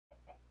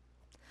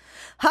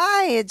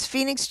Hi, it's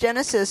Phoenix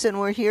Genesis, and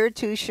we're here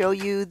to show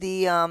you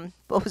the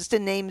what was the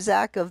name,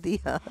 Zach, of the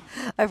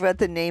I read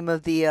the name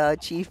of the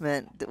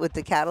achievement with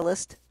the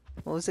catalyst.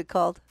 What was it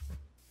called?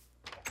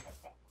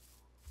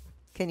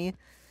 Can you?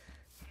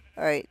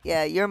 All right,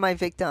 yeah, you're my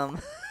victim.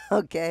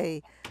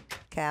 Okay,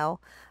 cow.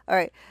 All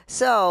right,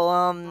 so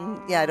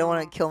yeah, I don't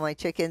want to kill my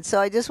chicken, so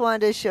I just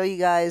wanted to show you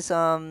guys.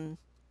 Are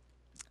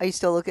you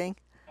still looking?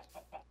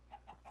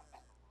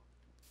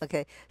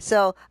 Okay,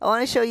 so I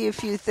want to show you a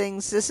few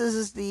things. This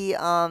is the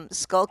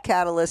skull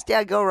catalyst.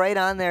 Yeah, go right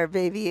on there,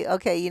 baby.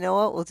 Okay, you know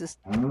what? We'll just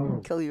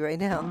kill you right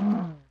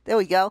now. There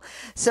we go.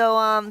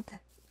 So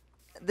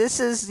this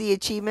is the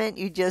achievement.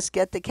 You just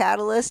get the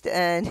catalyst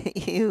and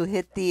you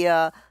hit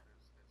the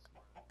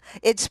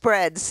it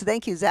spreads.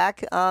 Thank you,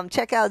 Zach.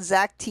 Check out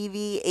Zach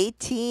TV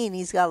 18.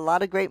 He's got a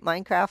lot of great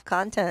Minecraft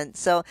content.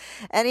 So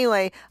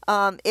anyway,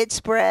 it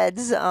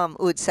spreads.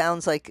 Ooh, it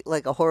sounds like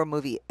a horror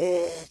movie.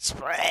 It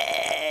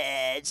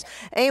spreads.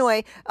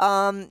 Anyway,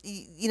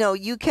 you know,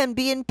 you can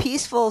be in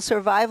peaceful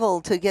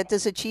survival to get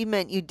this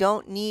achievement. You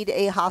don't need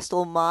a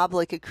hostile mob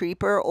like a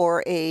creeper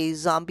or a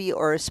zombie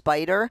or a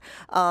spider.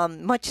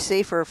 Much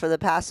safer for the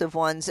passive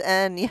ones.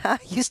 And yeah, I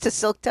used a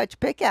silk touch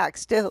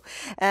pickaxe too.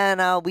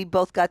 And we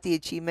both got the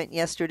achievement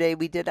yesterday.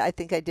 We did. I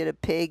think I did a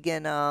pig,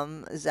 and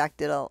Zach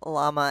did a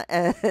llama,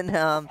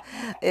 and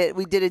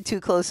we did it too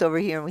close over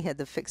here, and we had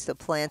to fix the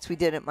plants. We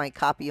did it in my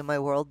copy of my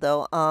world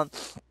though.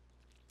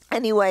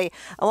 Anyway,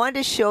 I wanted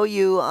to show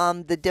you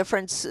the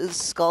different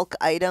skulk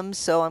items.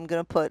 So I'm going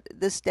to put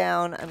this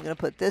down, I'm going to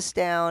put this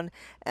down,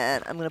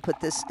 and I'm going to put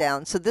this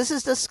down. So this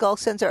is the skulk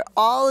sensor.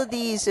 All of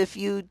these, if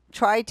you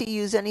try to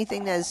use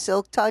anything that is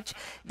silk touch,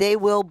 they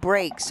will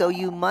break. So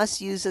you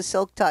must use a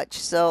silk touch.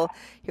 So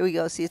here we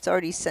go. See, it's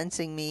already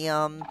sensing me.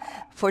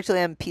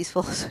 Fortunately, I'm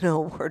peaceful, so no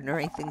warden or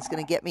anything's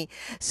going to get me.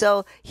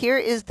 So here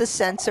is the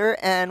sensor,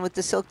 and with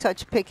the silk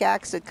touch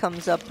pickaxe, it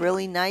comes up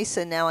really nice,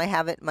 and now I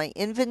have it in my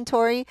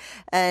inventory.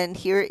 And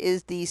here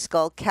is the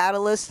skull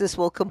catalyst. This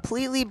will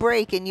completely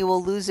break, and you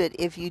will lose it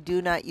if you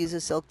do not use a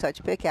silk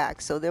touch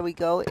pickaxe. So there we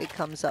go. It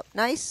comes up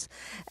nice,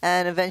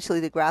 and eventually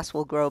the grass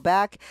will grow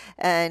back.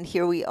 And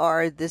here we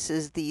are. This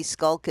is the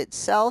skulk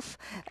itself,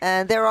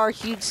 and there are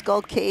huge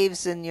skull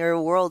caves in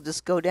your world.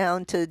 Just go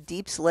down to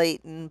Deep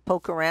Slate and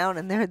poke around,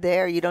 and they're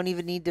there. You don't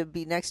even need to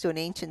be next to an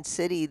ancient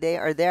city. They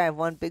are there. I have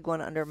one big one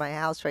under my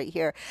house right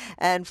here.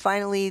 And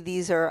finally,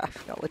 these are, I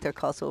forgot what they're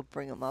called, so we'll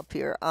bring them up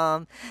here.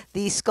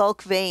 The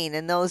skulk vein,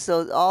 and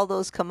all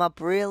those come up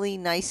really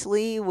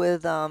nicely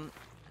with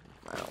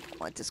I don't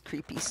want this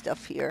creepy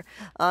stuff here.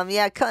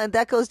 Yeah,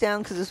 that goes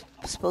down because it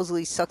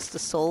supposedly sucks the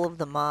soul of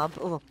the mob.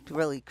 Oh,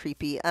 really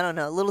creepy. I don't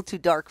know, a little too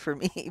dark for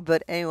me.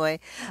 But anyway,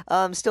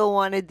 still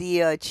wanted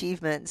the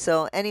achievement.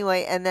 So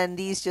anyway, and then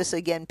these just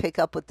again pick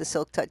up with the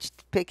silk touch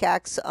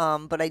pickaxe.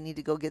 But I need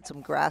to go get some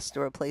grass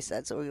to replace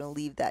that, so we're gonna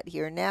leave that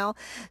here now.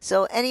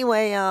 So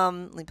anyway,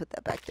 let me put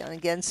that back down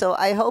again. So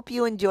I hope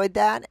you enjoyed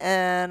that,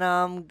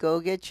 and go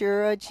get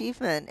your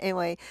achievement.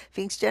 Anyway,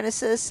 Phoenix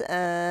Genesis,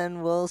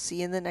 and we'll see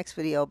you in the next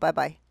video. Bye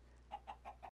bye.